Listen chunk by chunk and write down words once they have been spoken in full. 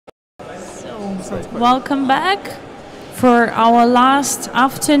Welcome back for our last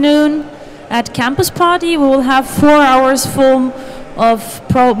afternoon at Campus Party. We will have 4 hours full of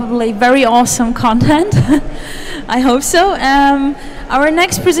probably very awesome content. I hope so. Our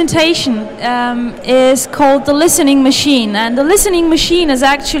next presentation is called The Listening Machine, and The Listening Machine is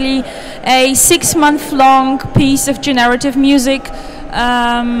actually a 6-month-long piece of generative music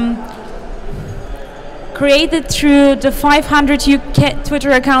created through the 500 UK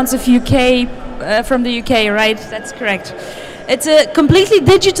Twitter accounts of from the UK, right? That's correct. It's a completely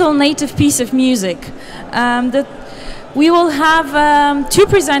digital native piece of music. We will have 2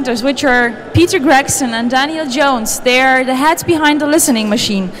 presenters, which are Peter Gregson and Daniel Jones. They are the heads behind The Listening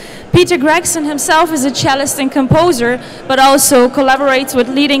Machine. Peter Gregson himself is a cellist and composer, but also collaborates with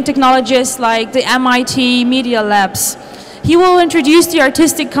leading technologists like the MIT Media Labs. He will introduce the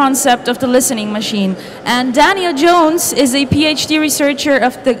artistic concept of the listening machine. And Daniel Jones is a PhD researcher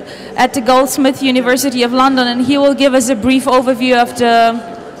at the Goldsmiths University of London, and he will give us a brief overview of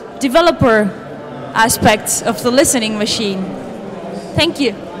the developer aspects of the listening machine. Thank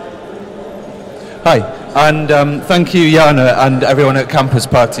you. Hi, and thank you, Jana, and everyone at Campus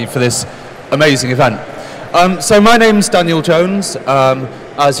Party for this amazing event. So my name's Daniel Jones.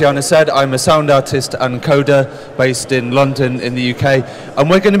 As Jana said, I'm a sound artist and coder based in London in the UK, and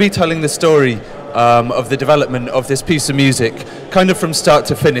we're going to be telling the story of the development of this piece of music, kind of from start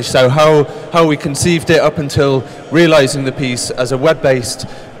to finish. So how we conceived it up until realizing the piece as a web-based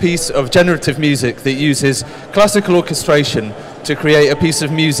piece of generative music that uses classical orchestration to create a piece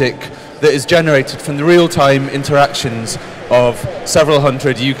of music that is generated from the real-time interactions of several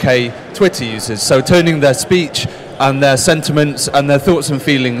hundred UK Twitter users. So turning their speech and their sentiments and their thoughts and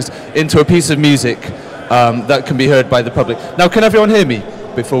feelings into a piece of music that can be heard by the public. Now, can everyone hear me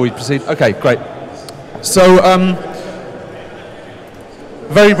before we proceed? Okay, great. So,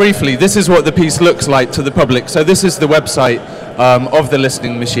 very briefly, this is what the piece looks like to the public. So this is the website of the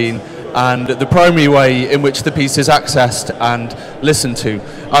Listening Machine, and the primary way in which the piece is accessed and listened to.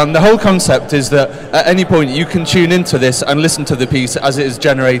 The whole concept is that at any point you can tune into this and listen to the piece as it is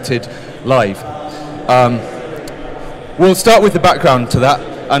generated live. We'll start with the background to that,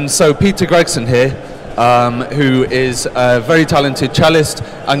 and so Peter Gregson here, who is a very talented cellist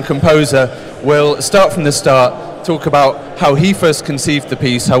and composer, will start from the start, talk about how he first conceived the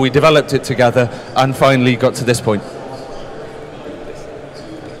piece, how we developed it together, and finally got to this point.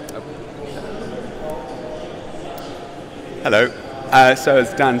 Hello. So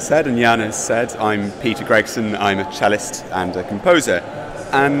as Dan said and Jana has said, I'm Peter Gregson. I'm a cellist and a composer,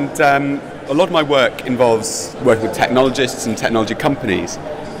 and a lot of my work involves working with technologists and technology companies.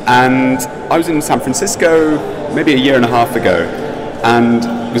 And I was in San Francisco maybe a year and a half ago, and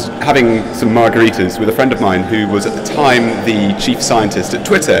was having some margaritas with a friend of mine who was at the time the chief scientist at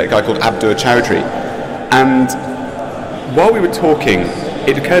Twitter, a guy called Abdur Chowdhury. And while we were talking,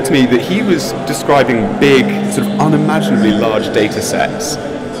 it occurred to me that he was describing big, sort of unimaginably large data sets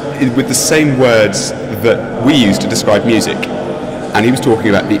with the same words that we use to describe music. And he was talking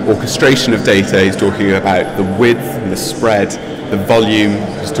about the orchestration of data, he's talking about the width and the spread, the volume,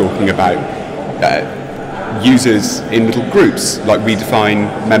 he's talking about users in little groups, like we define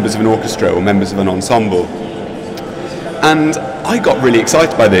members of an orchestra or members of an ensemble. And I got really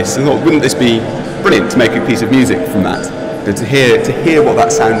excited by this and thought, wouldn't this be brilliant to make a piece of music from that? To hear what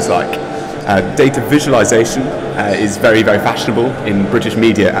that sounds like. Data visualization is very, very fashionable in British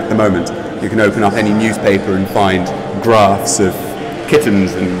media at the moment. You can open up any newspaper and find graphs of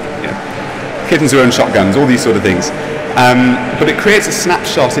kittens and kittens who own shotguns, all these sort of things. But it creates a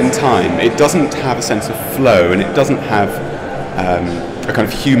snapshot in time. It doesn't have a sense of flow, and it doesn't have a kind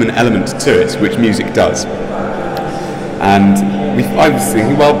of human element to it, which music does. And I was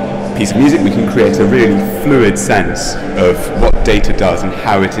thinking, well, piece of music, we can create a really fluid sense of what data does and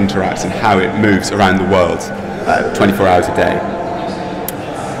how it interacts and how it moves around the world 24 hours a day.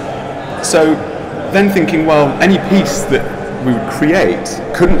 So then thinking, well, any piece that we would create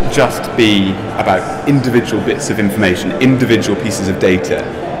couldn't just be about individual bits of information, individual pieces of data.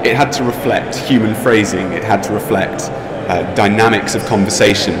 It had to reflect human phrasing, it had to reflect dynamics of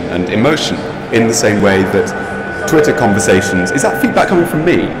conversation and emotion in the same way that Twitter conversations... Is that feedback coming from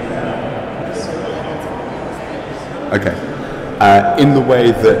me? Okay. In the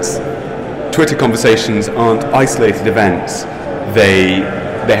way that Twitter conversations aren't isolated events,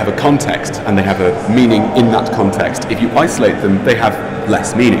 they have a context and they have a meaning in that context. If you isolate them, they have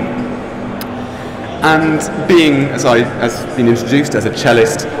less meaning. And being, as been introduced, as a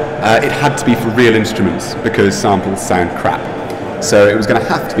cellist, it had to be for real instruments because samples sound crap. So it was going to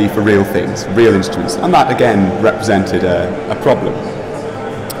have to be for real things, real instruments, and that again represented a problem.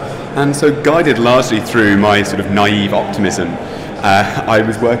 And so, guided largely through my sort of naive optimism, I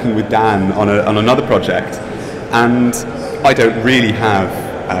was working with Dan on another project, and I don't really have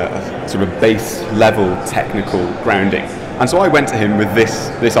a sort of base level technical grounding. And so I went to him with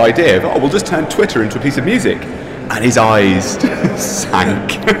this idea of, oh, we'll just turn Twitter into a piece of music. And his eyes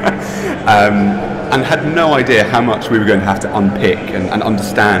sank. And had no idea how much we were going to have to unpick and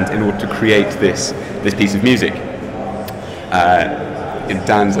understand in order to create this piece of music.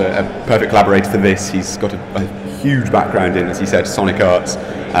 Dan's a perfect collaborator for this. He's got a huge background in, as he said, sonic arts,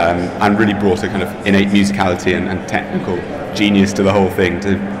 and really brought a kind of innate musicality and technical genius to the whole thing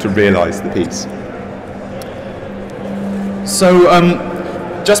to realise the piece. So,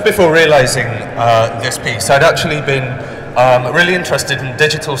 just before realising this piece, I'd actually been really interested in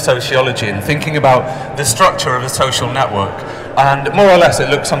digital sociology and thinking about the structure of a social network. And more or less it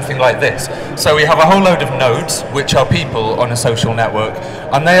looks something like this. So we have a whole load of nodes, which are people on a social network,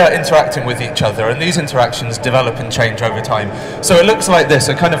 and they are interacting with each other, and these interactions develop and change over time. So it looks like this,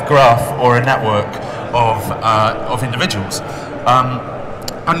 a kind of graph or a network of individuals.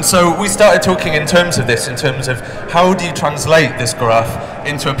 And so we started talking in terms of this, in terms of how do you translate this graph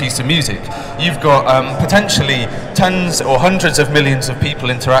into a piece of music. You've got potentially tens or hundreds of millions of people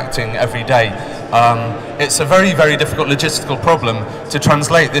interacting every day. It's a very, very difficult logistical problem to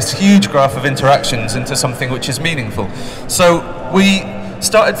translate this huge graph of interactions into something which is meaningful. So we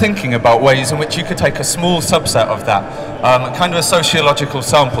started thinking about ways in which you could take a small subset of that, kind of a sociological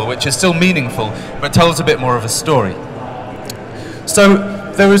sample, which is still meaningful, but tells a bit more of a story. So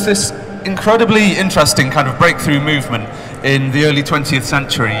there was this incredibly interesting kind of breakthrough movement in the early 20th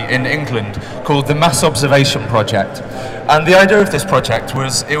century in England called the Mass Observation Project. And the idea of this project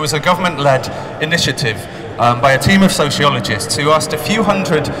was, it was a government-led initiative by a team of sociologists who asked a few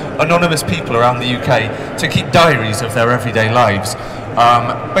hundred anonymous people around the UK to keep diaries of their everyday lives.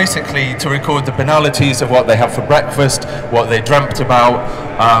 Basically to record the banalities of what they have for breakfast, what they dreamt about,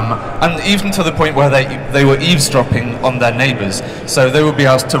 and even to the point where they were eavesdropping on their neighbours. So they would be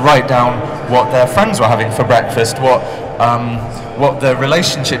asked to write down what their friends were having for breakfast, what their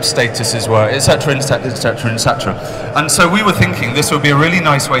relationship statuses were, etc., etc., etc. And so we were thinking this would be a really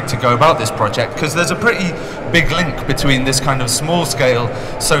nice way to go about this project, because there's a pretty big link between this kind of small-scale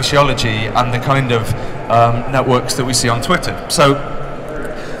sociology and the kind of networks that we see on Twitter. So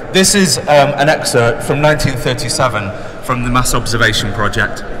this is an excerpt from 1937 from the Mass Observation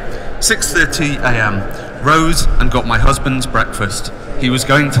Project. 6:30 a.m. Rose and got my husband's breakfast. He was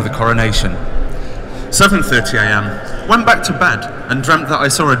going to the coronation. 7:30 a.m. Went back to bed and dreamt that I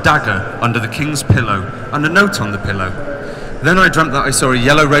saw a dagger under the king's pillow and a note on the pillow. Then I dreamt that I saw a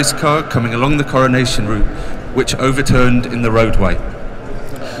yellow race car coming along the coronation route, which overturned in the roadway.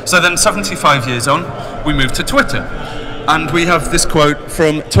 So then 75 years on, we move to Twitter. And we have this quote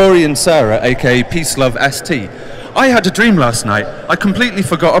from Tori and Sarah, aka Peace Love ST. I had a dream last night. I completely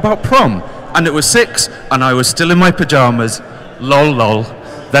forgot about prom. And it was 6 and I was still in my pajamas. Lol lol.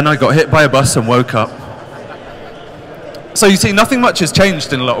 Then I got hit by a bus and woke up. So you see, nothing much has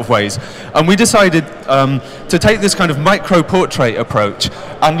changed in a lot of ways, and we decided to take this kind of micro-portrait approach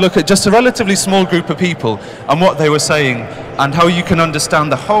and look at just a relatively small group of people and what they were saying and how you can understand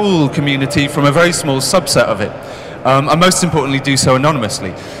the whole community from a very small subset of it, and most importantly do so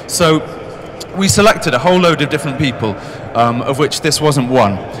anonymously. So we selected a whole load of different people, of which this wasn't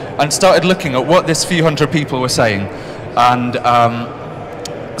one, and started looking at what this few hundred people were saying, and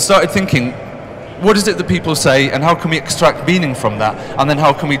started thinking, what is it that people say, and how can we extract meaning from that? And then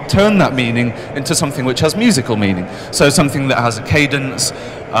how can we turn that meaning into something which has musical meaning? So something that has a cadence,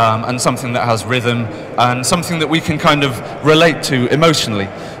 and something that has rhythm, and something that we can kind of relate to emotionally.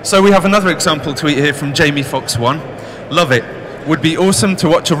 So we have another example tweet here from Jamie Fox 1. Love it. Would be awesome to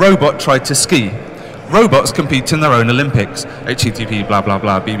watch a robot try to ski. Robots compete in their own Olympics. HTTP blah blah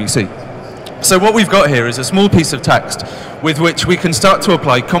blah BBC. So what we've got here is a small piece of text with which we can start to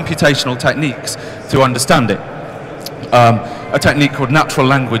apply computational techniques to understand it. A technique called natural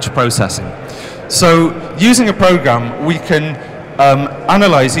language processing. So using a program, we can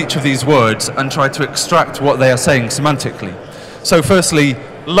analyze each of these words and try to extract what they are saying semantically. So firstly,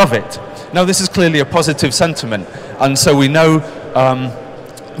 love it. Now this is clearly a positive sentiment, and so we know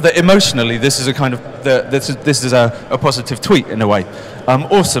that emotionally this is a kind of this is a positive tweet in a way.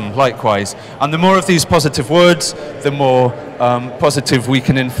 Awesome, likewise. And the more of these positive words, the more positive we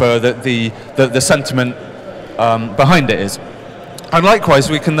can infer that the sentiment behind it is. And likewise,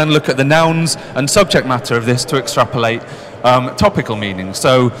 we can then look at the nouns and subject matter of this to extrapolate topical meaning.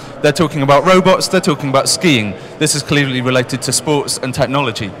 So they're talking about robots, they're talking about skiing. This is clearly related to sports and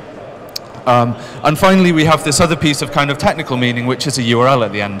technology. And finally, we have this other piece of kind of technical meaning, which is a URL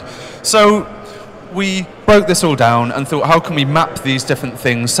at the end. So we broke this all down and thought, how can we map these different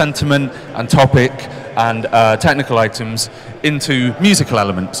things, sentiment and topic and technical items, into musical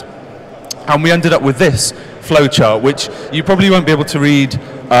elements? And we ended up with this flowchart, which you probably won't be able to read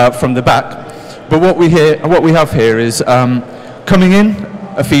from the back. But what we have here is coming in,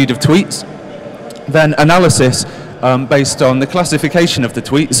 a feed of tweets, then analysis based on the classification of the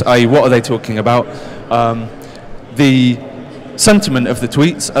tweets, i.e. what are they talking about, the sentiment of the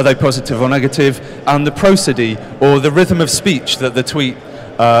tweets, are they positive or negative, and the prosody, or the rhythm of speech that the tweet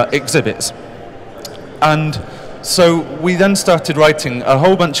exhibits. And so we then started writing a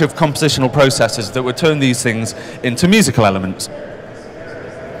whole bunch of compositional processes that would turn these things into musical elements.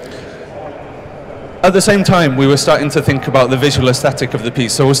 At the same time, we were starting to think about the visual aesthetic of the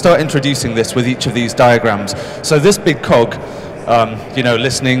piece, so we'll start introducing this with each of these diagrams. So this big cog, you know,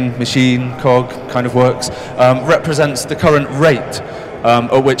 listening, machine, cog, kind of works, represents the current rate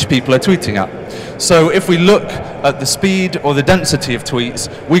at which people are tweeting at. So if we look at the speed or the density of tweets,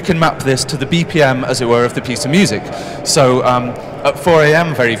 we can map this to the BPM, as it were, of the piece of music. So at 4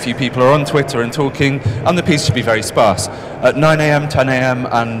 a.m., very few people are on Twitter and talking, and the piece should be very sparse. At 9 a.m., 10 a.m.,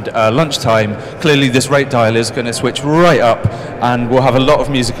 and lunchtime, clearly this rate dial is going to switch right up, and we'll have a lot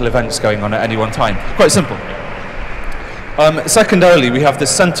of musical events going on at any one time. Quite simple. Secondarily, we have the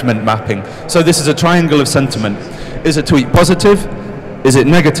sentiment mapping. So this is a triangle of sentiment. Is a tweet positive? Is it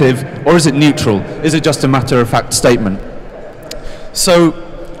negative, or is it neutral? Is it just a matter-of-fact statement? So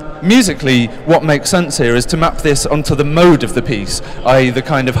musically, what makes sense here is to map this onto the mode of the piece, i.e. the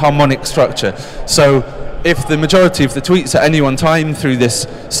kind of harmonic structure. So if the majority of the tweets at any one time through this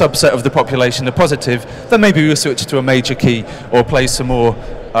subset of the population are positive, then maybe we'll switch to a major key or play some more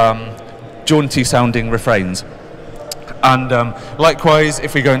jaunty-sounding refrains. And likewise,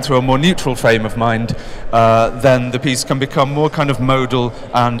 if we go into a more neutral frame of mind, then the piece can become more kind of modal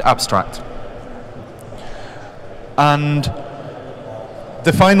and abstract. And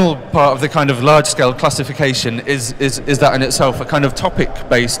the final part of the kind of large-scale classification is that in itself, a kind of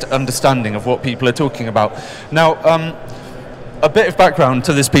topic-based understanding of what people are talking about. Now, a bit of background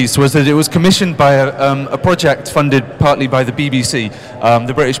to this piece was that it was commissioned by a project funded partly by the BBC,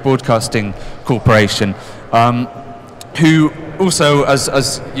 the British Broadcasting Corporation, who also,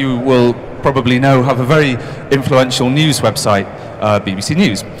 as you will probably know, have a very influential news website, BBC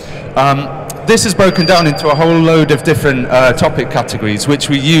News. This is broken down into a whole load of different topic categories, which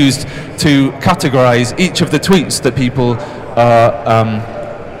we used to categorize each of the tweets that people,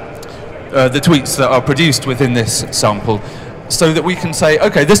 the tweets that are produced within this sample, so that we can say,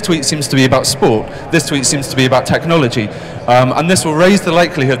 okay, this tweet seems to be about sport, this tweet seems to be about technology, and this will raise the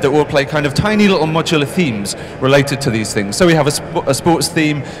likelihood that we'll play kind of tiny little modular themes related to these things. So we have a sports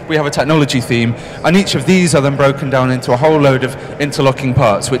theme, we have a technology theme, and each of these are then broken down into a whole load of interlocking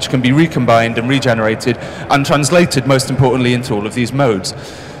parts, which can be recombined and regenerated and translated, most importantly, into all of these modes.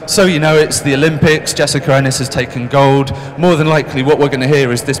 So, you know, it's the Olympics, Jessica Ennis has taken gold. More than likely what we're going to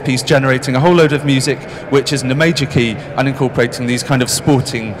hear is this piece generating a whole load of music which is in a major key and incorporating these kind of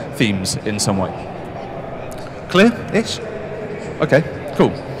sporting themes in some way. Clear-ish? Okay,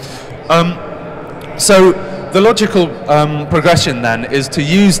 cool. So the logical progression then is to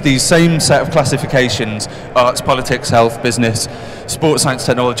use these same set of classifications, arts, politics, health, business, sports, science,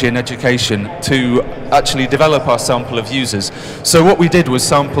 technology and education, to actually develop our sample of users. So what we did was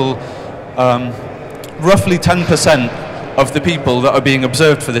sample roughly 10% of the people that are being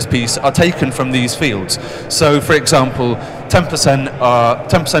observed for this piece are taken from these fields. So for example,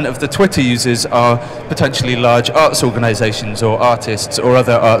 10% of the Twitter users are potentially large arts organisations or artists or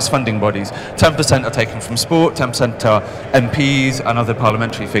other arts funding bodies. 10% are taken from sport, 10% are MPs and other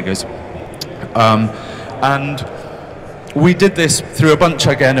parliamentary figures. And we did this through a bunch,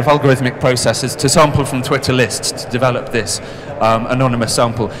 again, of algorithmic processes to sample from Twitter lists to develop this anonymous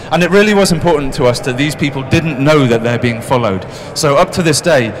sample. And it really was important to us that these people didn't know that they're being followed. So up to this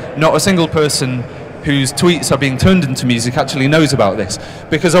day, not a single person whose tweets are being turned into music actually knows about this.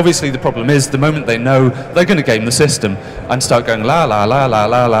 Because obviously the problem is, the moment they know, they're going to game the system and start going la la la la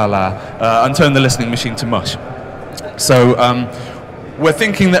la la la and turn the listening machine to mush. So we're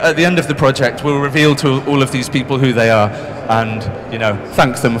thinking that at the end of the project we'll reveal to all of these people who they are and, you know,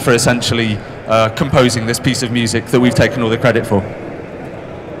 thank them for essentially composing this piece of music that we've taken all the credit for.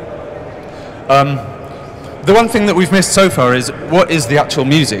 The one thing that we've missed so far is, what is the actual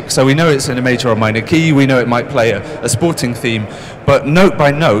music? So we know it's in a major or minor key, we know it might play a sporting theme, but note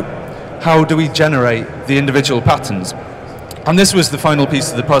by note, how do we generate the individual patterns? And this was the final piece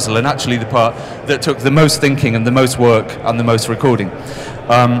of the puzzle, and actually the part that took the most thinking and the most work and the most recording.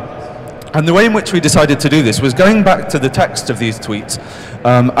 And the way in which we decided to do this was going back to the text of these tweets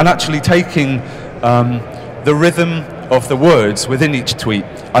and actually taking the rhythm of the words within each tweet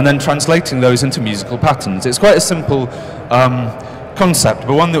and then translating those into musical patterns. It's quite a simple concept,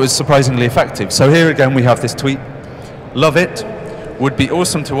 but one that was surprisingly effective. So here again we have this tweet. Love it. Would be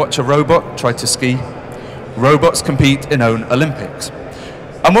awesome to watch a robot try to ski. Robots compete in own Olympics.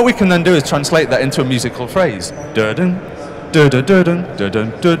 And what we can then do is translate that into a musical phrase. Dun-dun, dun-dun-dun,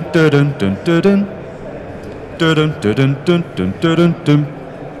 dun-dun, dun-dun, dun-dun, dun-dun, dun-dun, dun-dun.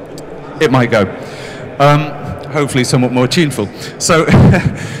 It might go. Hopefully somewhat more tuneful. So,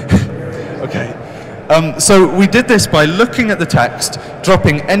 okay. So we did this by looking at the text,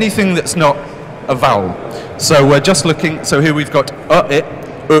 dropping anything that's not a vowel. So we're just looking, so here we've got it,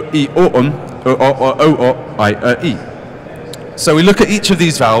 I, o, I, e. So we look at each of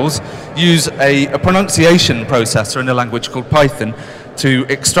these vowels, use a pronunciation processor in a language called Python to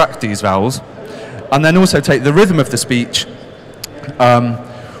extract these vowels, and then also take the rhythm of the speech,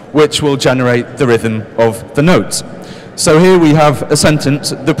 which will generate the rhythm of the notes. So here we have a sentence,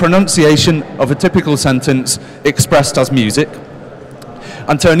 the pronunciation of a typical sentence expressed as music,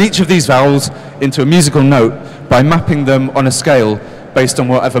 and turn each of these vowels into a musical note by mapping them on a scale based on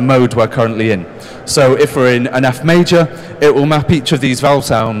whatever mode we're currently in. So if we're in an F major, it will map each of these vowel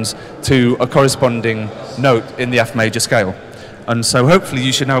sounds to a corresponding note in the F major scale. And so hopefully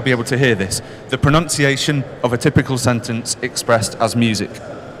you should now be able to hear this. The pronunciation of a typical sentence expressed as music.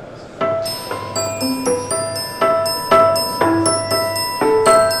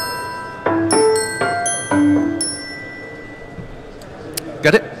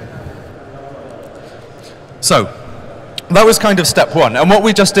 Get it? So, that was kind of step one. And what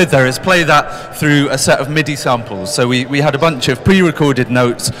we just did there is play that through a set of MIDI samples. So we had a bunch of pre-recorded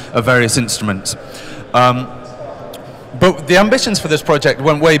notes of various instruments. But the ambitions for this project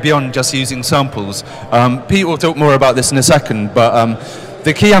went way beyond just using samples. Pete will talk more about this in a second, but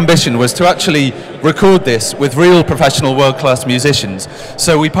the key ambition was to actually record this with real professional world-class musicians.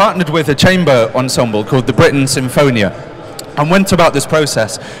 So we partnered with a chamber ensemble called the Britain Symphonia, and went about this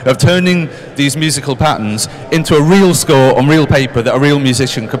process of turning these musical patterns into a real score on real paper that a real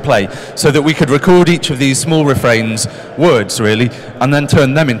musician could play, so that we could record each of these small refrains, words really, and then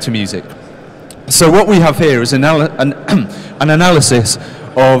turn them into music. So what we have here is an analysis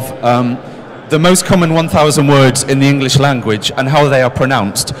of the most common 1,000 words in the English language and how they are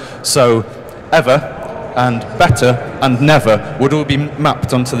pronounced. So ever and better and never would all be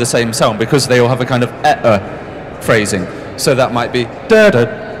mapped onto the same sound because they all have a kind of phrasing. So that might be da-da.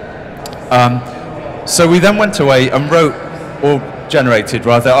 So we then went away and wrote, or generated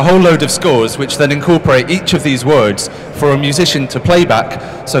rather, a whole load of scores which then incorporate each of these words for a musician to play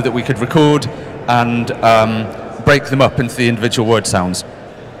back so that we could record and break them up into the individual word sounds.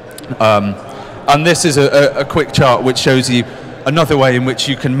 And this is a quick chart which shows you another way in which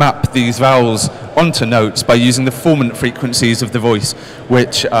you can map these vowels onto notes by using the formant frequencies of the voice,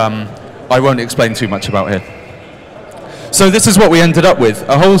 which I won't explain too much about here. So this is what we ended up with,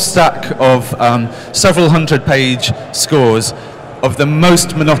 a whole stack of several hundred-page scores of the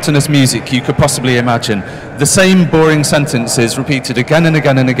most monotonous music you could possibly imagine. The same boring sentences repeated again and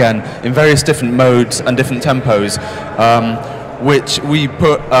again and again in various different modes and different tempos, which we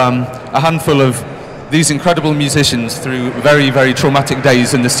put a handful of these incredible musicians through very, very traumatic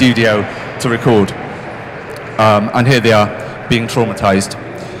days in the studio to record. And here they are, being traumatized.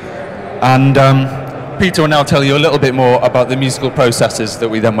 And Peter will now tell you a little bit more about the musical processes that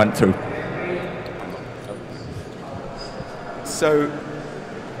we then went through. So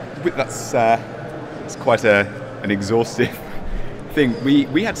that's quite an exhaustive thing.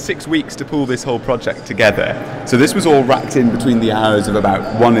 We had 6 weeks to pull this whole project together. So this was all racked in between the hours of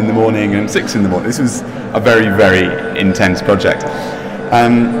about 1 in the morning and 6 in the morning. This was a very, very intense project.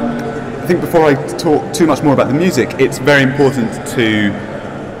 I think before I talk too much more about the music, it's very important to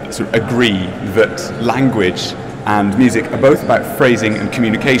sort of agree that language and music are both about phrasing and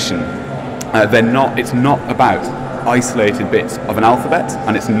communication. It's not about isolated bits of an alphabet,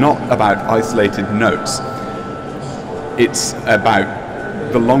 and it's not about isolated notes. It's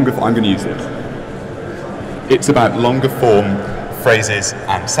about the longer form. I'm going to use it. It's about longer form phrases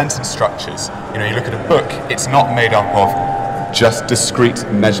and sentence structures. You know, you look at a book, it's not made up of just discrete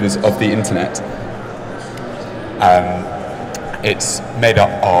measures of the internet. It's made up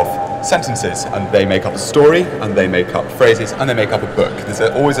of sentences, and they make up a story, and they make up phrases, and they make up a book. There's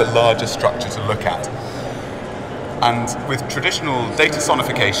always a larger structure to look at. And with traditional data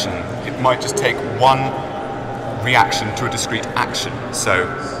sonification, it might just take one reaction to a discrete action. So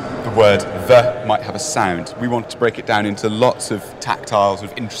the word "the" might have a sound. We wanted to break it down into lots of tactile,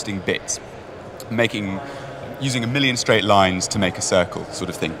 sort of interesting bits, using a million straight lines to make a circle, sort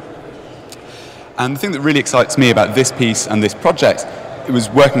of thing. And the thing that really excites me about this piece and this project, it was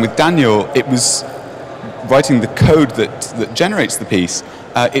working with Daniel. It was writing the code that generates the piece.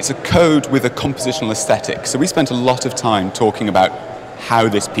 It's a code with a compositional aesthetic. So we spent a lot of time talking about how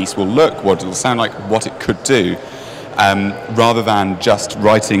this piece will look, what it will sound like, what it could do, rather than just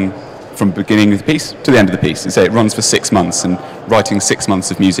writing from the beginning of the piece to the end of the piece. And say it runs for 6 months, and writing 6 months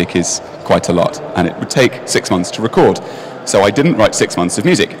of music is quite a lot, and it would take 6 months to record. So I didn't write 6 months of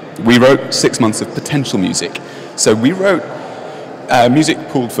music. We wrote 6 months of potential music. So we wrote music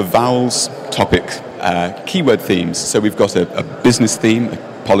pooled for vowels, topic, keyword themes. So we've got a business theme, a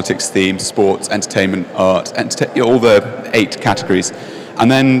politics theme, sports, entertainment, art, all the 8 categories. And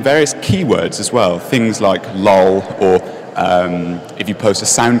then various keywords as well, things like lol, or if you post a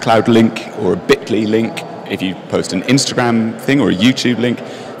SoundCloud link or a Bitly link, if you post an Instagram thing or a YouTube link,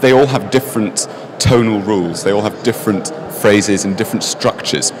 they all have different tonal rules. They all have different phrases and different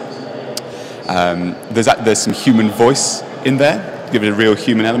structures. There's some human voice in there, give it a real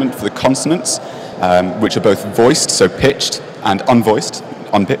human element for the consonants, which are both voiced, so pitched, and unvoiced,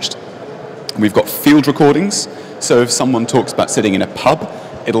 unpitched. We've got field recordings, so if someone talks about sitting in a pub,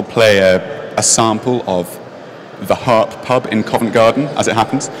 it'll play a sample of the Harp pub in Covent Garden, as it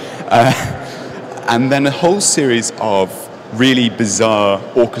happens. And then a whole series of really bizarre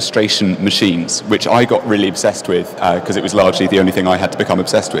orchestration machines, which I got really obsessed with, because it was largely the only thing I had to become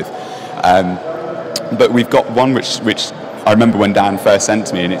obsessed with. But we've got one which I remember when Dan first sent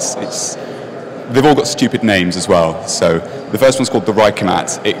to me, and they've all got stupid names as well. So the first one's called the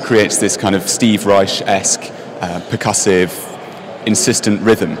Reikamat. It creates this kind of Steve Reich-esque, percussive, insistent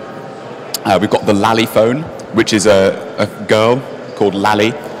rhythm. We've got the Lally phone, which is a girl called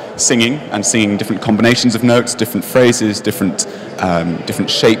Lally singing different combinations of notes, different phrases, different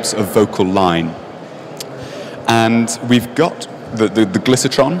shapes of vocal line. And we've got the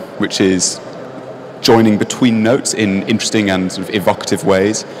Glycertron, which is joining between notes in interesting and sort of evocative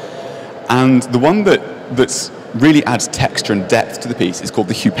ways. And the one that's really adds texture and depth to the piece is called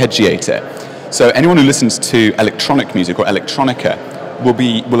the Hupeggiator. So anyone who listens to electronic music or electronica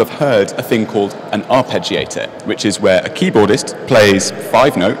will have heard a thing called an arpeggiator, which is where a keyboardist plays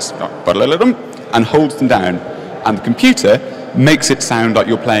 5 notes and holds them down, and the computer makes it sound like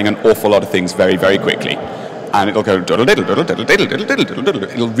you're playing an awful lot of things very, very quickly. And it'll go,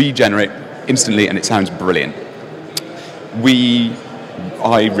 it'll regenerate instantly, and it sounds brilliant.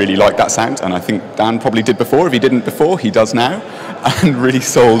 I really like that sound, and I think Dan probably did before. If he didn't before, he does now, and really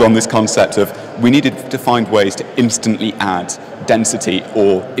sold on this concept of we needed to find ways to instantly add density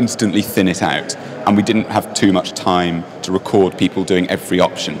or instantly thin it out, and we didn't have too much time to record people doing every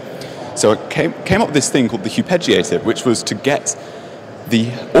option. So it came up with this thing called the Hupeggiator, which was to get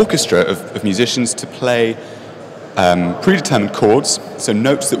the orchestra of musicians to play predetermined chords, so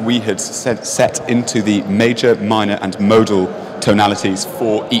notes that we had set into the major, minor, and modal tonalities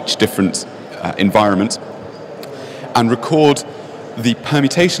for each different environment, and record the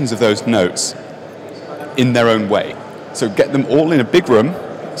permutations of those notes in their own way. So get them all in a big room,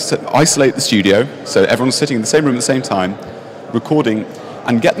 isolate the studio, so everyone's sitting in the same room at the same time, recording,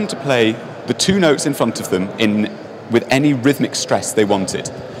 and get them to play the 2 notes in front of them with any rhythmic stress they wanted.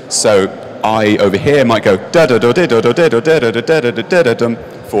 So I over here might go da da da da da da da da da da da da da da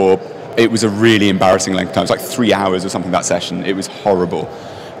for, it was a really embarrassing length of time. It was like 3 hours or something, that session. It was horrible.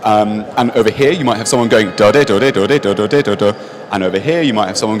 And over here you might have someone going da da da da da da da da da da, and over here you might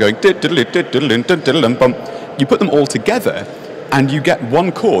have someone going diddle diddle diddle diddle bum. You put them all together and you get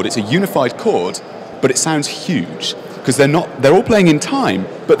one chord. It's a unified chord, but it sounds huge because they're all playing in time,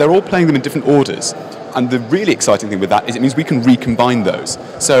 but they're all playing them in different orders. And the really exciting thing with that is it means we can recombine those.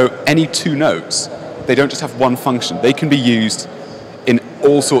 So any 2 notes, they don't just have one function. They can be used in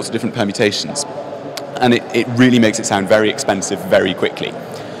all sorts of different permutations. And it really makes it sound very expensive very quickly.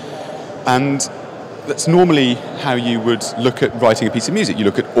 And that's normally how you would look at writing a piece of music. You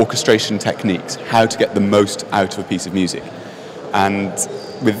look at orchestration techniques, how to get the most out of a piece of music. And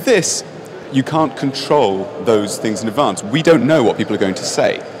with this, you can't control those things in advance. We don't know what people are going to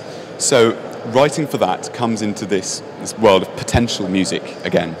say. So writing for that comes into this world of potential music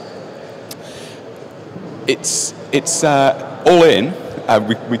again. It's all in.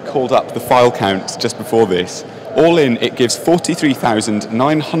 We called up the file count just before this. All in, it gives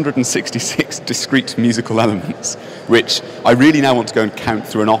 43,966 discrete musical elements, which I really now want to go and count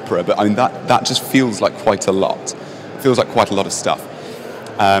through an opera, but I mean that just feels like quite a lot. It feels like quite a lot of stuff.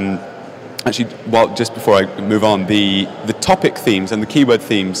 actually, just before I move on, the topic themes and the keyword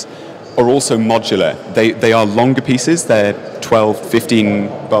themes are also modular. They are longer pieces. They're 12, 15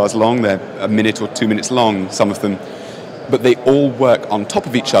 bars long. They're a minute or 2 minutes long, some of them. But they all work on top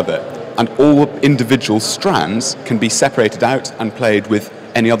of each other, and all individual strands can be separated out and played with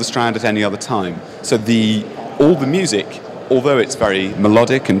any other strand at any other time. So all the music, although it's very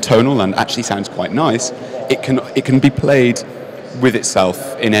melodic and tonal and actually sounds quite nice, it can be played with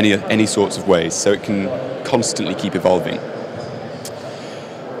itself in any sorts of ways. So it can constantly keep evolving.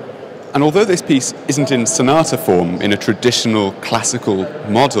 And although this piece isn't in sonata form, in a traditional classical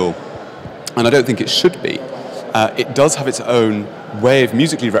model, and I don't think it should be, it does have its own way of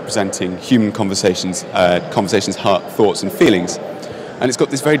musically representing human conversations, heart, thoughts and feelings. And it's got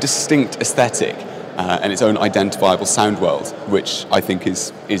this very distinct aesthetic and its own identifiable sound world, which I think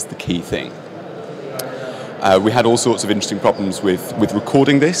is the key thing. We had all sorts of interesting problems with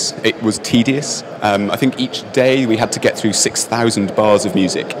recording this. It was tedious. I think each day we had to get through 6,000 bars of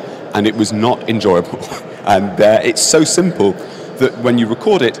music, and it was not enjoyable. And it's so simple that when you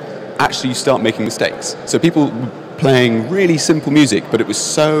record it, actually you start making mistakes. So people were playing really simple music, but it was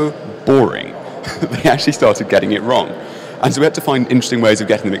so boring, they actually started getting it wrong. And so we had to find interesting ways of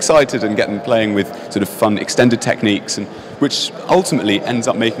getting them excited and getting them playing with sort of fun extended techniques, and which ultimately ends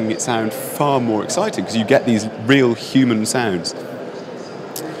up making it sound far more exciting because you get these real human sounds.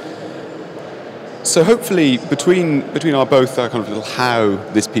 So hopefully between our both kind of little how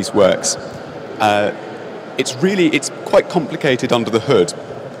this piece works, it's quite complicated under the hood,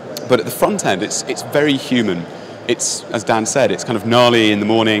 but at the front end it's very human. It's, as Dan said, it's kind of gnarly in the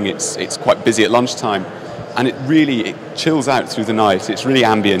morning, it's quite busy at lunchtime, and it chills out through the night. It's really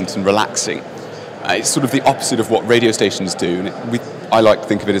ambient and relaxing. It's sort of the opposite of what radio stations do, and I like to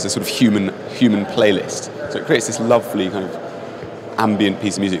think of it as a sort of human playlist. So it creates this lovely kind of ambient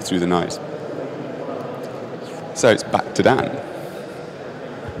piece of music through the night. So it's back to Dan.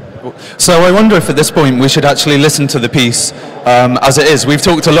 So I wonder if at this point we should actually listen to the piece as it is. We've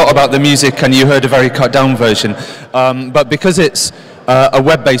talked a lot about the music and you heard a very cut down version, but because it's a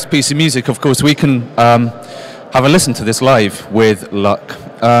web-based piece of music, of course we can have a listen to this live with luck.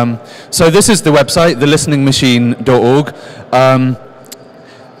 So this is the website, thelisteningmachine.org.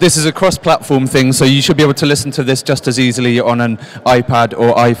 This is a cross-platform thing, so you should be able to listen to this just as easily on an iPad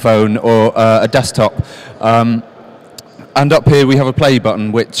or iPhone or a desktop. And up here we have a play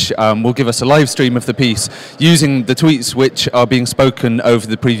button which will give us a live stream of the piece using the tweets which are being spoken over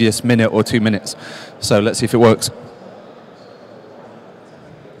the previous minute or 2 minutes. So let's see if it works.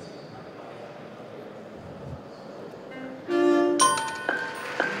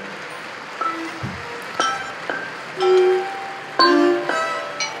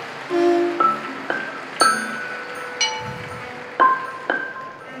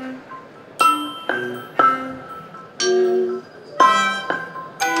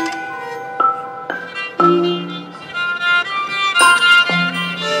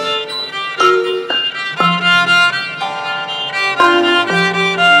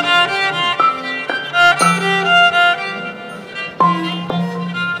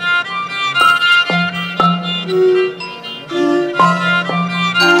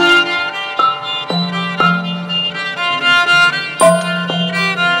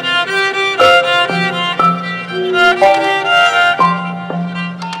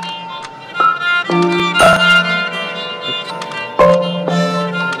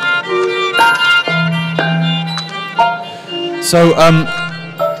 So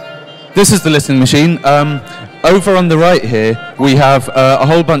this is the listening machine. Over on the right here we have a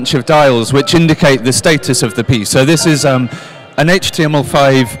whole bunch of dials which indicate the status of the piece. So this is an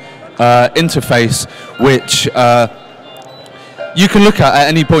HTML5 interface which you can look at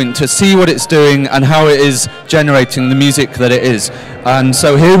any point to see what it's doing and how it is generating the music that it is. And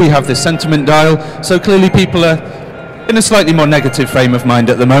so here we have this sentiment dial, so clearly people are in a slightly more negative frame of mind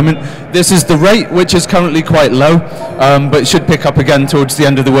at the moment. This is the rate, which is currently quite low, but should pick up again towards the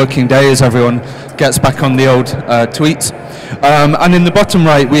end of the working day as everyone gets back on the old tweets. And in the bottom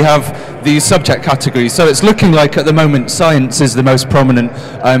right we have the subject categories. So it's looking like at the moment science is the most prominent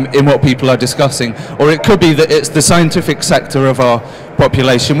in what people are discussing, or it could be that it's the scientific sector of our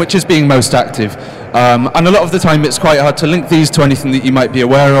population which is being most active. And a lot of the time it's quite hard to link these to anything that you might be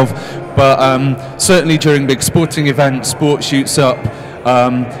aware of, but certainly during big sporting events, sport shoots up,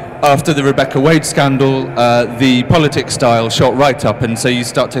 after the Rebecca Wade scandal, the politics style shot right up, and so you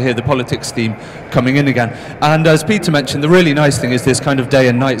start to hear the politics theme coming in again. And as Peter mentioned, the really nice thing is this kind of day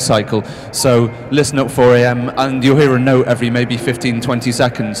and night cycle. So listen at 4 a.m. and you'll hear a note every maybe 15, 20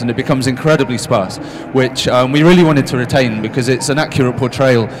 seconds, and it becomes incredibly sparse, which we really wanted to retain because it's an accurate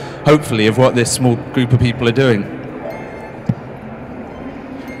portrayal, hopefully, of what this small group of people are doing.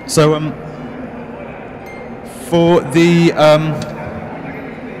 So for the I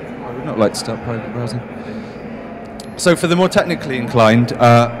would not like to start private browsing. So for the more technically inclined,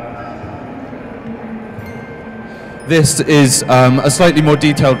 this is a slightly more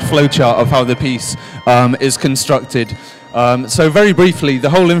detailed flowchart of how the piece is constructed. So very briefly, the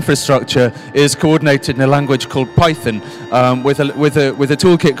whole infrastructure is coordinated in a language called Python, with a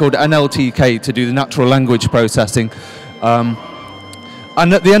toolkit called NLTK to do the natural language processing.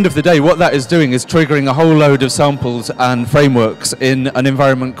 And at the end of the day, what that is doing is triggering a whole load of samples and frameworks in an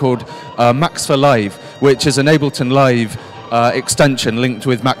environment called Max for Live, which is an Ableton Live extension linked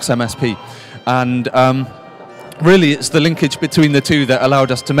with Max MSP. And really, it's the linkage between the two that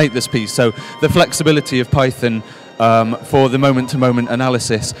allowed us to make this piece. So the flexibility of Python for the moment-to-moment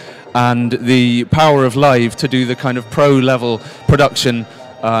analysis, and the power of Live to do the kind of pro-level production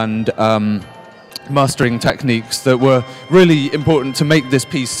and mastering techniques that were really important to make this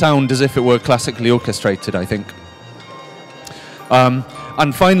piece sound as if it were classically orchestrated, I think.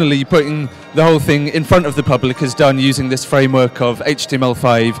 And finally, putting the whole thing in front of the public is done using this framework of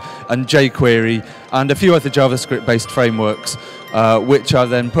HTML5 and jQuery and a few other JavaScript-based frameworks, which are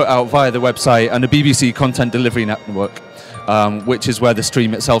then put out via the website and a BBC content delivery network, which is where the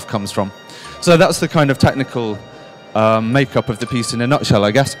stream itself comes from. So that's the kind of technical makeup of the piece in a nutshell,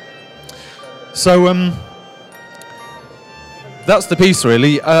 I guess. So that's the piece,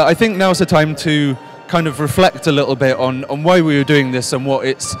 really. I think now's the time to kind of reflect a little bit on why we were doing this and what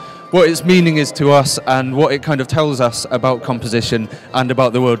its meaning is to us and what it kind of tells us about composition and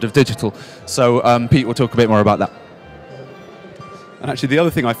about the world of digital. So Pete will talk a bit more about that. And actually, the other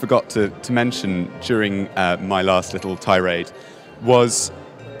thing I forgot to mention during my last little tirade was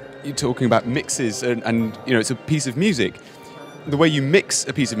you talking about mixes and you know, it's a piece of music. The way you mix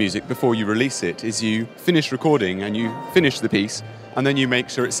a piece of music before you release it is you finish recording and you finish the piece and then you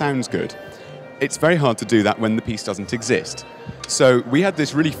make sure it sounds good. It's very hard to do that when the piece doesn't exist. So we had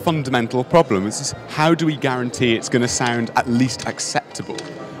this really fundamental problem, which is how do we guarantee it's going to sound at least acceptable?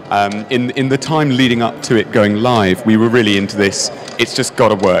 In the time leading up to it going live, we were really into this, it's just got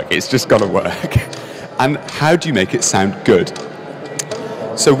to work, it's just got to work. And how do you make it sound good?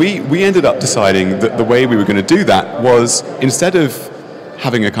 So we ended up deciding that the way we were going to do that was, instead of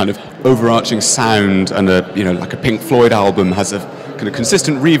having a kind of overarching sound and like a Pink Floyd album has a kind of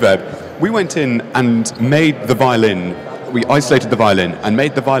consistent reverb, we went in and made the violin, we isolated the violin and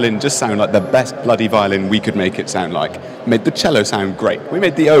made the violin just sound like the best bloody violin we could make it sound like. Made the cello sound great. We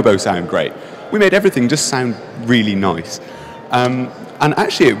made the oboe sound great. We made everything just sound really nice. And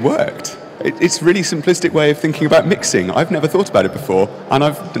actually it worked. It's a really simplistic way of thinking about mixing. I've never thought about it before, and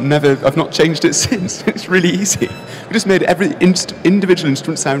I've not changed it since. It's really easy. We just made every individual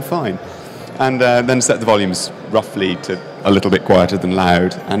instrument sound fine, and then set the volumes roughly to a little bit quieter than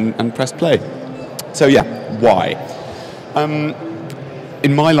loud, and press play. So yeah, why?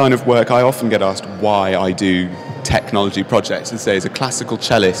 In my line of work, I often get asked why I do technology projects. And say, as a classical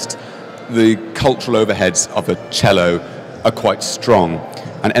cellist, the cultural overheads of a cello are quite strong.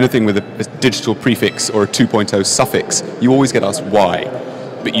 And anything with a digital prefix or a 2.0 suffix, you always get asked why.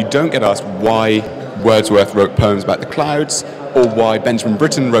 But you don't get asked why Wordsworth wrote poems about the clouds, or why Benjamin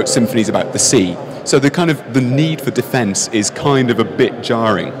Britten wrote symphonies about the sea. So the need for defense is kind of a bit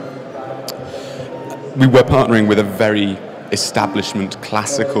jarring. We were partnering with a very establishment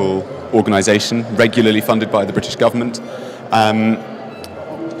classical organisation, regularly funded by the British government.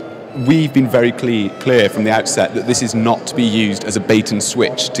 We've been very clear from the outset that this is not to be used as a bait and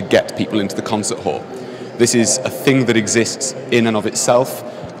switch to get people into the concert hall. This is a thing that exists in and of itself.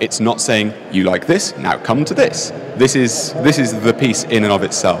 It's not saying, you like this, now come to this. This is the piece in and of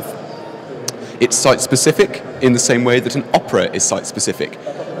itself. It's site-specific in the same way that an opera is site-specific.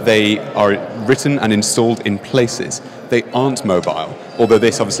 They are written and installed in places. They aren't mobile, although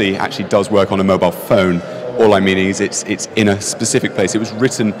this obviously actually does work on a mobile phone. All I'm meaning is it's in a specific place.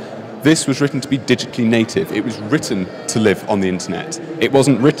 This was written to be digitally native. It was written to live on the internet. It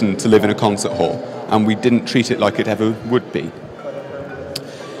wasn't written to live in a concert hall, and we didn't treat it like it ever would be.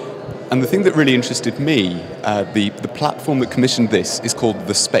 And the thing that really interested me, the platform that commissioned this is called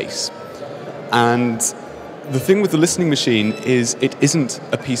The Space. And the thing with the listening machine is it isn't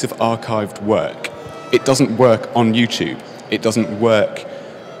a piece of archived work. It doesn't work on YouTube. It doesn't work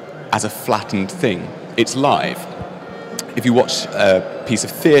as a flattened thing. It's live. If you watch a piece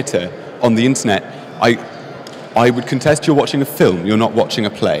of theatre on the internet, I would contest you're watching a film, you're not watching a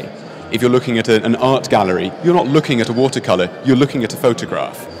play. If you're looking at an art gallery, you're not looking at a watercolour, you're looking at a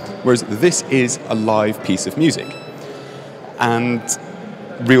photograph. Whereas this is a live piece of music. And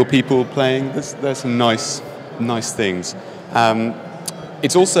real people playing, there's some nice things.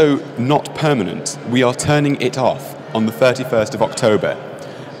 It's also not permanent. We are turning it off on the 31st of October.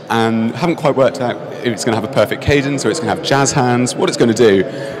 And haven't quite worked out if it's going to have a perfect cadence or it's going to have jazz hands, what it's going to do.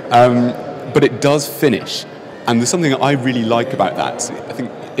 But it does finish. And there's something that I really like about that. I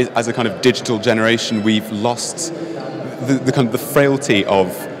think as a kind of digital generation, we've lost the kind of the frailty of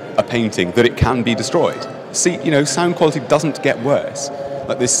a painting, that it can be destroyed. See, sound quality doesn't get worse.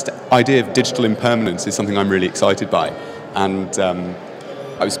 Like, this idea of digital impermanence is something I'm really excited by. And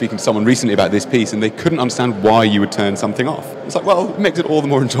I was speaking to someone recently about this piece, and they couldn't understand why you would turn something off. It's like, well, it makes it all the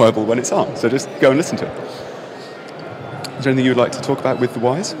more enjoyable when it's on, so just go and listen to it. Is there anything you would like to talk about with the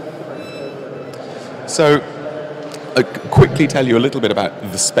Wise? So, I'll quickly tell you a little bit about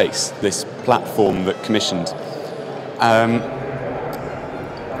the Space, this platform that commissioned.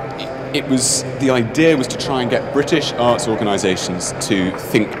 The idea was to try and get British arts organisations to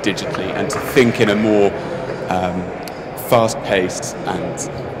think digitally and to think in a more fast-paced and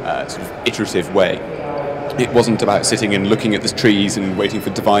sort of iterative way. It wasn't about sitting and looking at the trees and waiting for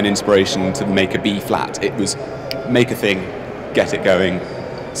divine inspiration to make a B flat. It was make a thing, get it going,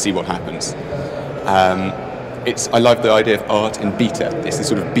 see what happens. I love the idea of art in beta. It's this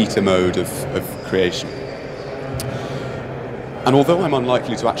sort of beta mode of creation. And although I'm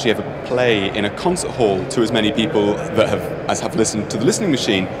unlikely to actually ever play in a concert hall to as many people that have listened to the listening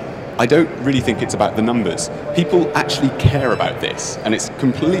machine, I don't really think it's about the numbers. People actually care about this, and it's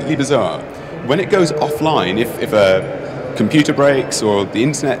completely bizarre. When it goes offline, if a computer breaks or the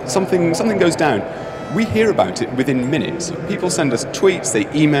internet, something goes down, we hear about it within minutes. People send us tweets, they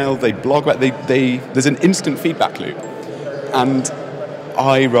email, they blog about it, there's an instant feedback loop. And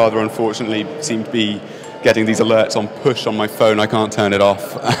I, rather unfortunately, seem to be getting these alerts on push on my phone. I can't turn it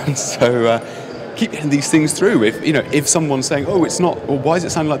off. And so keep getting these things through. If someone's saying, oh, it's not, or why is it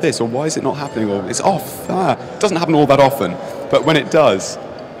sounding like this, or why is it not happening, or it's off. It doesn't happen all that often. But when it does,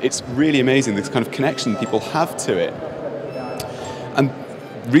 it's really amazing, this kind of connection people have to it. And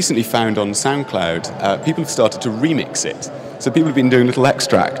recently found on SoundCloud, people have started to remix it. So people have been doing little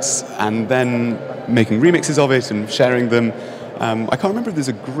extracts and then making remixes of it and sharing them. I can't remember if there's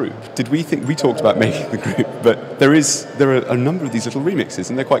a group. We talked about making the group, but there are a number of these little remixes,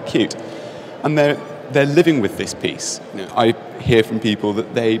 and they're quite cute. And they're living with this piece. I hear from people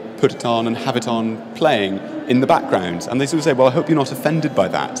that they put it on and have it on playing in the background, and they sort of say, well, I hope you're not offended by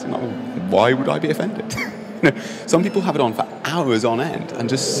that. And I'm like, well, why would I be offended? Some people have it on for hours on end and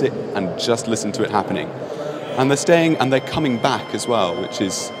just sit and just listen to it happening. And they're staying and they're coming back as well, which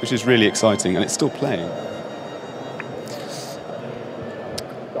is really exciting, and it's still playing.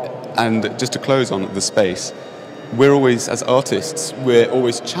 And just to close on the Space, we're always, as artists, we're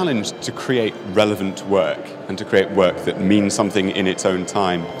always challenged to create relevant work and to create work that means something in its own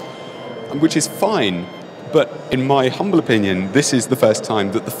time, which is fine. But in my humble opinion, this is the first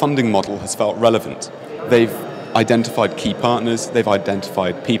time that the funding model has felt relevant. They've identified key partners, they've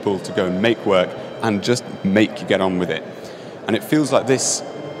identified people to go and make work and just make you get on with it. And it feels like this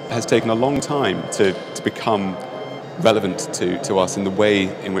has taken a long time to become relevant to us in the way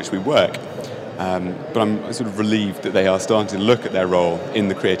in which we work. But I'm sort of relieved that they are starting to look at their role in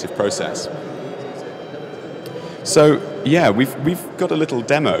the creative process. So, yeah, we've got a little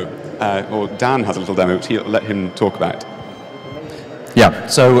demo, or Dan has a little demo, which he'll let him talk about. Yeah,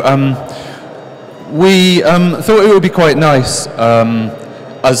 so we thought it would be quite nice,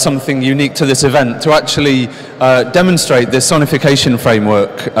 as something unique to this event, to actually demonstrate this sonification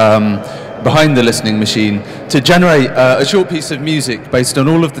framework behind the listening machine, to generate a short piece of music based on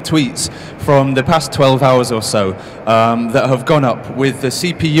all of the tweets from the past 12 hours or so that have gone up with the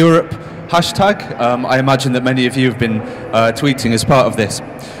CP Europe hashtag. I imagine that many of you have been tweeting as part of this.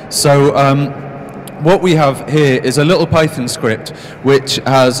 So what we have here is a little Python script which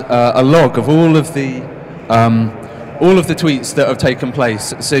has a log of all of the tweets that have taken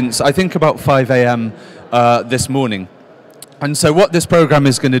place since, I think, about 5 a.m. This morning. And so what this program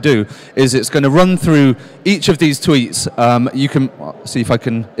is going to do is it's going to run through each of these tweets. You can see if I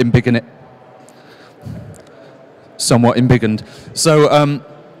can embiggen it. Somewhat embiggened. So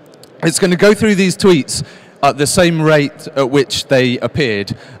it's going to go through these tweets at the same rate at which they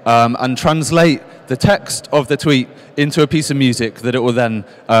appeared and translate the text of the tweet into a piece of music that it will then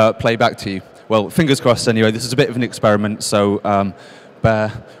play back to you. Well, fingers crossed anyway. This is a bit of an experiment, so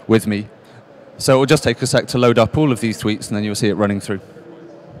bear with me. So it will just take a sec to load up all of these tweets, and then you'll see it running through.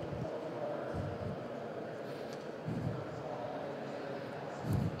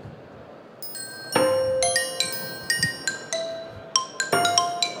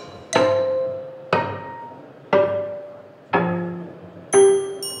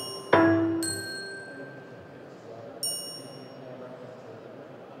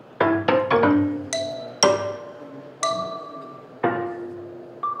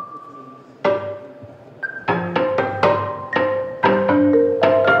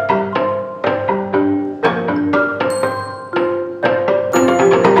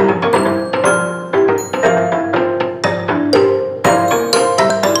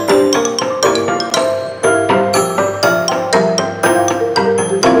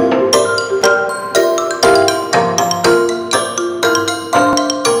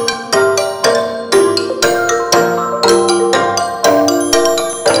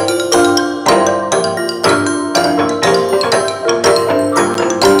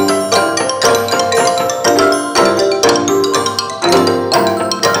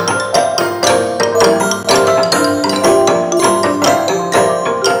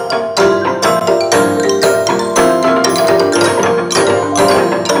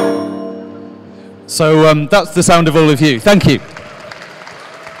 So that's the sound of all of you. Thank you.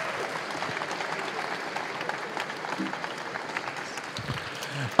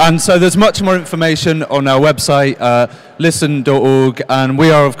 And so there's much more information on our website, listen.org, and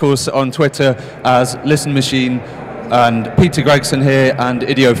we are, of course, on Twitter as Listen Machine, and Peter Gregson here, and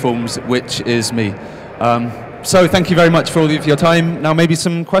Idioforms, which is me. So thank you very much for all of your time. Now maybe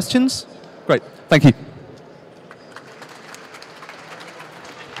some questions? Great. Thank you.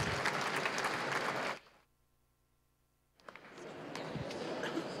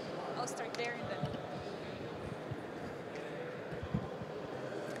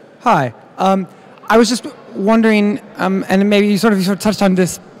 Hi. I was just wondering, and maybe you sort of touched on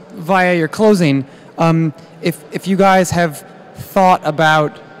this via your closing, if you guys have thought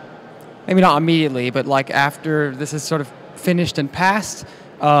about, maybe not immediately, but like after this is sort of finished and passed,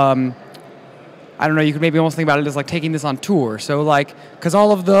 I don't know, you could maybe almost think about it as like taking this on tour. So like, because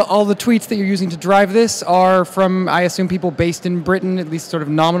all the tweets that you're using to drive this are from, I assume, people based in Britain, at least sort of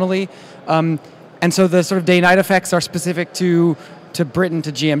nominally. And so the sort of day-night effects are specific to Britain,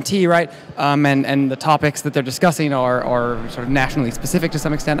 to GMT, right? And the topics that they're discussing are sort of nationally specific to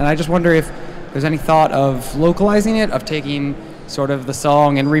some extent. And I just wonder if there's any thought of localizing it, of taking sort of the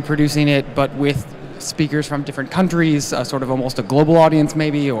song and reproducing it, but with speakers from different countries, sort of almost a global audience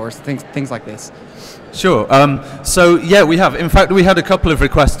maybe, or things like this. Sure. So yeah, we have. In fact, we had a couple of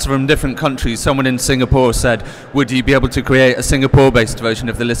requests from different countries. Someone in Singapore said, would you be able to create a Singapore-based version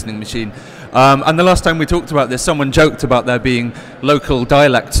of the Listening Machine? And the last time we talked about this, someone joked about there being local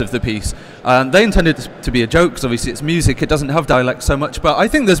dialects of the piece. They intended it to be a joke, because obviously it's music, it doesn't have dialects so much, but I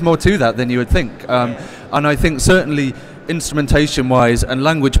think there's more to that than you would think. And I think certainly instrumentation-wise and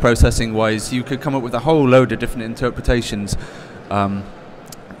language processing-wise, you could come up with a whole load of different interpretations,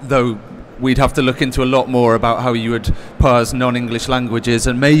 though we'd have to look into a lot more about how you would parse non-English languages,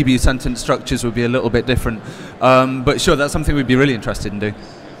 and maybe sentence structures would be a little bit different. But sure, that's something we'd be really interested in doing.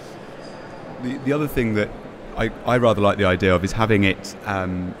 The other thing that I rather like the idea of is having it,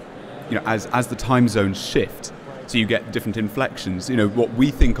 as the time zones shift, so you get different inflections. You know, what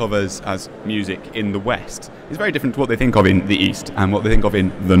we think of as music in the West is very different to what they think of in the East, and what they think of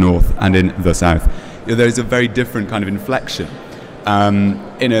in the North and in the South. There's a very different kind of inflection.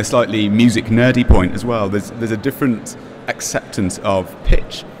 In a slightly music nerdy point as well, there's a different acceptance of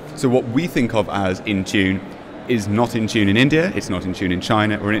pitch. So what we think of as in tune is not in tune in India, it's not in tune in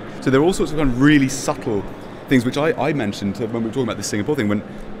China, so there are all sorts of kind of really subtle things which I mentioned when we were talking about this Singapore thing, when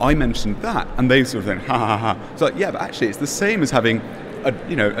I mentioned that, and they sort of think, ha ha ha. It's like, yeah, but actually it's the same as having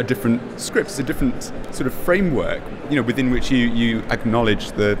a different script, it's a different sort of framework, within which you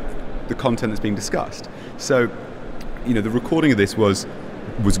acknowledge the content that's being discussed. So, the recording of this was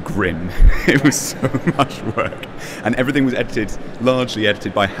grim. It was so much work, and everything was largely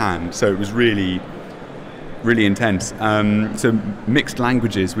edited by hand. So it was really, really intense. So mixed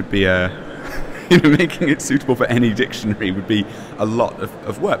languages would be making it suitable for any dictionary would be a lot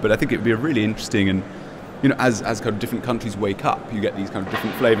of work. But I think it would be a really interesting, and as kind of different countries wake up, you get these kind of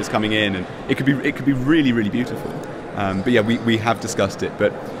different flavors coming in, and it could be really, really beautiful. But yeah, we have discussed it,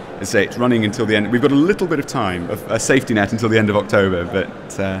 but. As I say, it's running until the end. We've got a little bit of time, a safety net until the end of October, but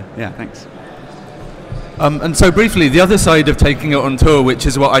yeah, thanks. And so briefly, the other side of taking it on tour, which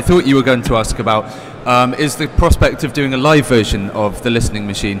is what I thought you were going to ask about, is the prospect of doing a live version of the Listening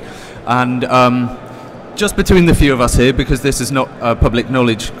Machine. And just between the few of us here, because this is not public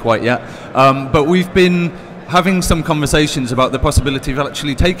knowledge quite yet, but we've been having some conversations about the possibility of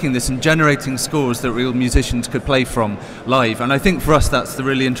actually taking this and generating scores that real musicians could play from live. And I think for us that's the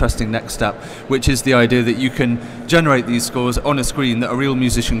really interesting next step, which is the idea that you can generate these scores on a screen that a real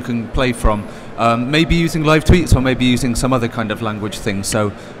musician can play from, maybe using live tweets or maybe using some other kind of language thing.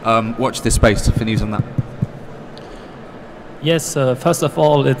 So watch this space for news on that. Yes, first of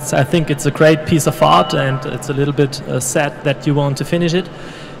all, I think it's a great piece of art, and it's a little bit sad that you want to finish it.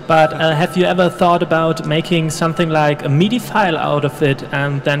 But have you ever thought about making something like a MIDI file out of it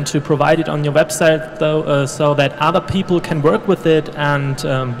and then to provide it on your website, though, so that other people can work with it and,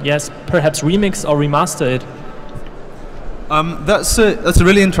 yes, perhaps remix or remaster it? That's a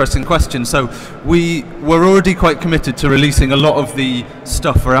really interesting question. So we were already quite committed to releasing a lot of the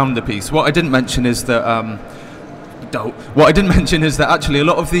stuff around the piece. What I didn't mention is that actually a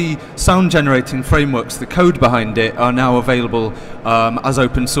lot of the sound generating frameworks, the code behind it, are now available as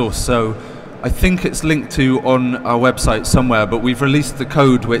open source. So I think it's linked to on our website somewhere, but we've released the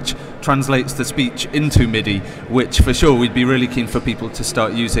code which translates the speech into MIDI, which for sure we'd be really keen for people to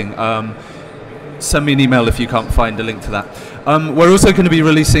start using. Send me an email if you can't find a link to that. We're also going to be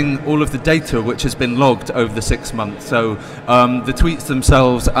releasing all of the data which has been logged over the 6 months, so the tweets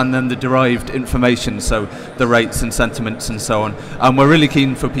themselves and then the derived information, so the rates and sentiments and so on. And we're really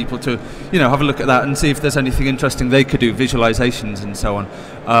keen for people to, have a look at that and see if there's anything interesting they could do, visualizations and so on.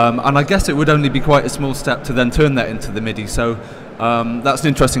 And I guess it would only be quite a small step to then turn that into the MIDI. So that's an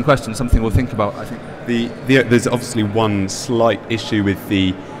interesting question, something we'll think about, I think. There's obviously one slight issue with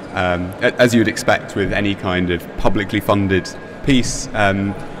the as you would expect with any kind of publicly funded piece,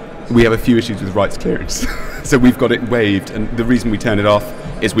 we have a few issues with rights clearance. So we've got it waived, and the reason we turn it off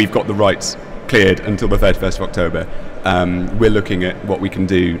is we've got the rights cleared until the 31st of October. We're looking at what we can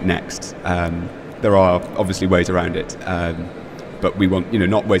do next. There are obviously ways around it, but we want,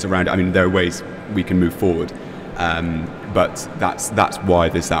 not ways around it. I mean, there are ways we can move forward, but that's why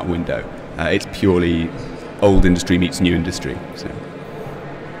there's that window. It's purely old industry meets new industry. So.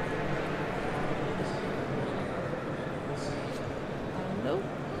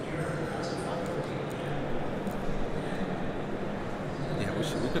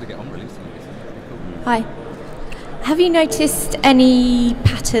 Hi. Have you noticed any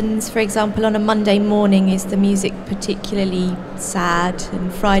patterns, for example, on a Monday morning, is the music particularly sad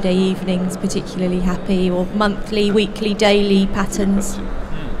and Friday evenings particularly happy, or monthly, weekly, daily patterns?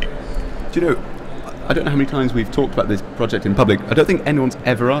 Do you know, I don't know how many times we've talked about this project in public. I don't think anyone's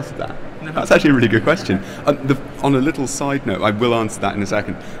ever asked that. No. That's actually a really good question. On a little side note, I will answer that in a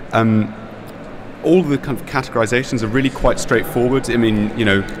second. All the kind of categorizations are really quite straightforward. I mean,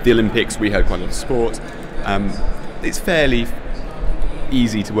 the Olympics, we had quite a lot of sport. It's fairly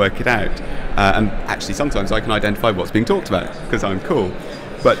easy to work it out. And actually, sometimes I can identify what's being talked about because I'm cool.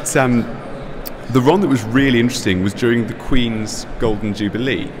 But the one that was really interesting was during the Queen's Golden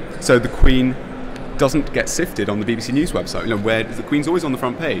Jubilee. So the Queen doesn't get sifted on the BBC News website, where the Queen's always on the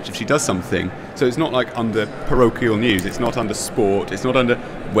front page if she does something. So it's not like under parochial news, it's not under sport, it's not under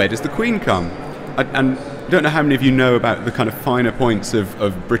where does the Queen come? And I don't know how many of you know about the kind of finer points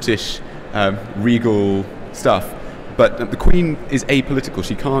of British regal stuff, but the Queen is apolitical.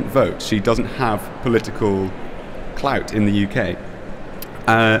 She can't vote. She doesn't have political clout in the UK.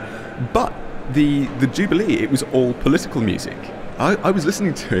 But the Jubilee, it was all political music. I was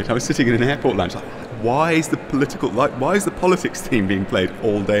listening to it. I was sitting in an airport lounge. Like, why is the politics theme being played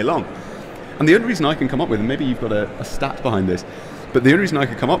all day long? And the only reason I can come up with, and maybe you've got a stat behind this, but the only reason I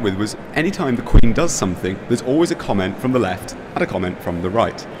could come up with was anytime the Queen does something, there's always a comment from the left and a comment from the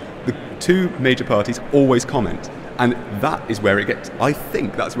right. The two major parties always comment, and that is where I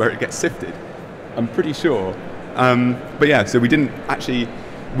think that's where it gets sifted. I'm pretty sure. But yeah, so we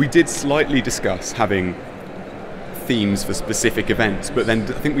did slightly discuss having themes for specific events, but then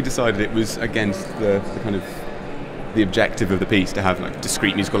I think we decided it was against the kind of the objective of the piece to have like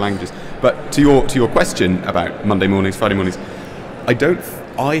discrete musical languages. But to your question about Monday mornings, Friday mornings,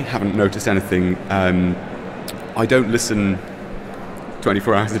 I haven't noticed anything. I don't listen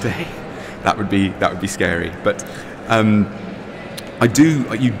 24 hours a day. That would be scary. But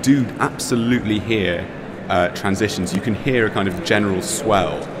you do absolutely hear transitions. You can hear a kind of general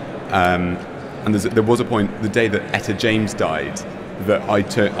swell. And there was a point the day that Etta James died that I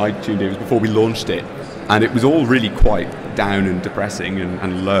tuned in. It was before we launched it, and it was all really quite down and depressing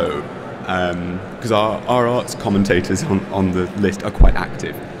and low. Because our arts commentators on the list are quite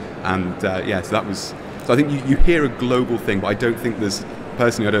active, and so I think you hear a global thing, but I don't think there's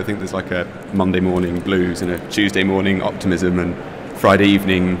like a Monday morning blues and a Tuesday morning optimism and Friday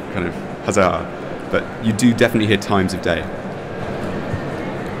evening kind of huzzah. but you do definitely hear times of day.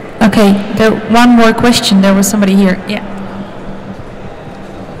 Okay, one more question. There was somebody here. Yeah.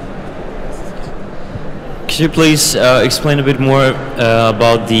 Could you please explain a bit more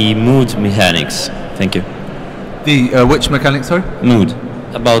about the mood mechanics? Thank you. The which mechanics, sorry? Mood.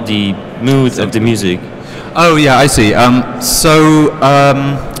 About the mood of the music. Oh yeah, I see.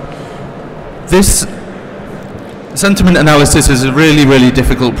 This sentiment analysis is a really, really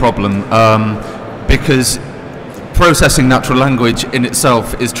difficult problem because processing natural language in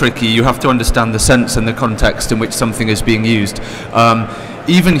itself is tricky. You have to understand the sense and the context in which something is being used.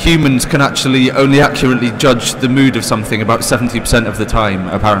 Even humans can actually only accurately judge the mood of something about 70% of the time,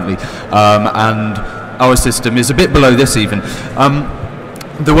 apparently. And our system is a bit below this even.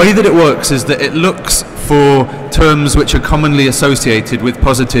 The way that it works is that it looks for terms which are commonly associated with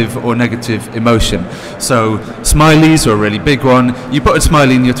positive or negative emotion. So smileys are a really big one. You put a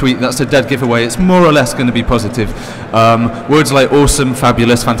smiley in your tweet, that's a dead giveaway. It's more or less going to be positive. Words like awesome,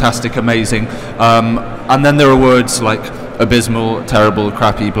 fabulous, fantastic, amazing. And then there are words like abysmal, terrible,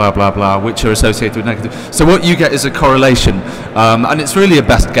 crappy, blah, blah, blah, which are associated with negative. So what you get is a correlation. And it's really a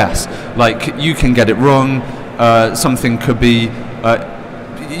best guess. Like, you can get it wrong. Something could be...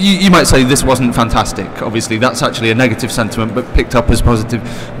 You might say this wasn't fantastic. Obviously, that's actually a negative sentiment, but picked up as positive.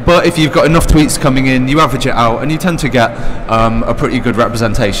 But if you've got enough tweets coming in, you average it out, and you tend to get a pretty good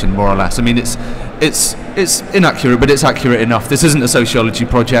representation, more or less. I mean, it's inaccurate, but it's accurate enough. This isn't a sociology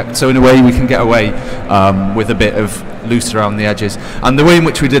project, so in a way we can get away with a bit of loose around the edges. And the way in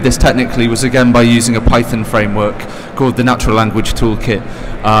which we did this technically was again by using a Python framework called the Natural Language Toolkit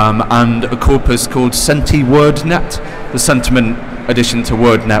and a corpus called SentiWordNet, the sentiment addition to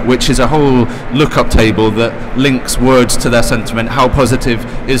WordNet, which is a whole lookup table that links words to their sentiment. How positive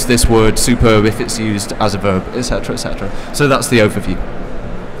is this word? Superb if it's used as a verb, etc., etc. So that's the overview.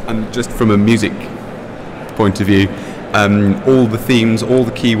 And just from a music point of view, all the themes, all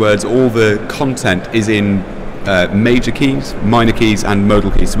the keywords, all the content is in major keys, minor keys, and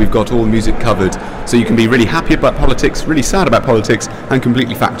modal keys. So we've got all the music covered. So you can be really happy about politics, really sad about politics, and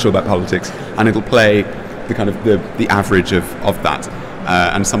completely factual about politics. And it'll play the kind of the average of that.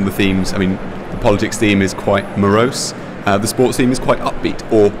 And some of the themes, I mean, the politics theme is quite morose. The sports theme is quite upbeat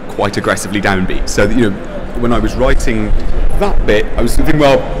or quite aggressively downbeat. So that, you know, when I was writing that bit, I was thinking,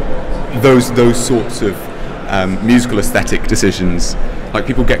 well, those sorts of musical aesthetic decisions, like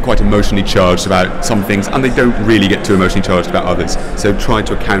people get quite emotionally charged about some things and they don't really get too emotionally charged about others. So trying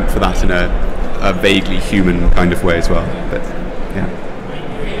to account for that in a vaguely human kind of way as well. But yeah.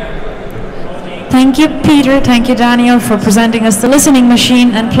 Thank you, Peter. Thank you, Daniel, for presenting us the listening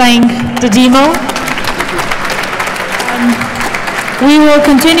machine and playing the demo. We will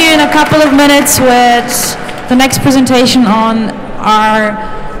continue in a couple of minutes with the next presentation on our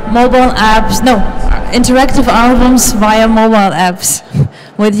mobile apps, interactive albums via mobile apps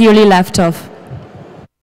with Yuli Leftov.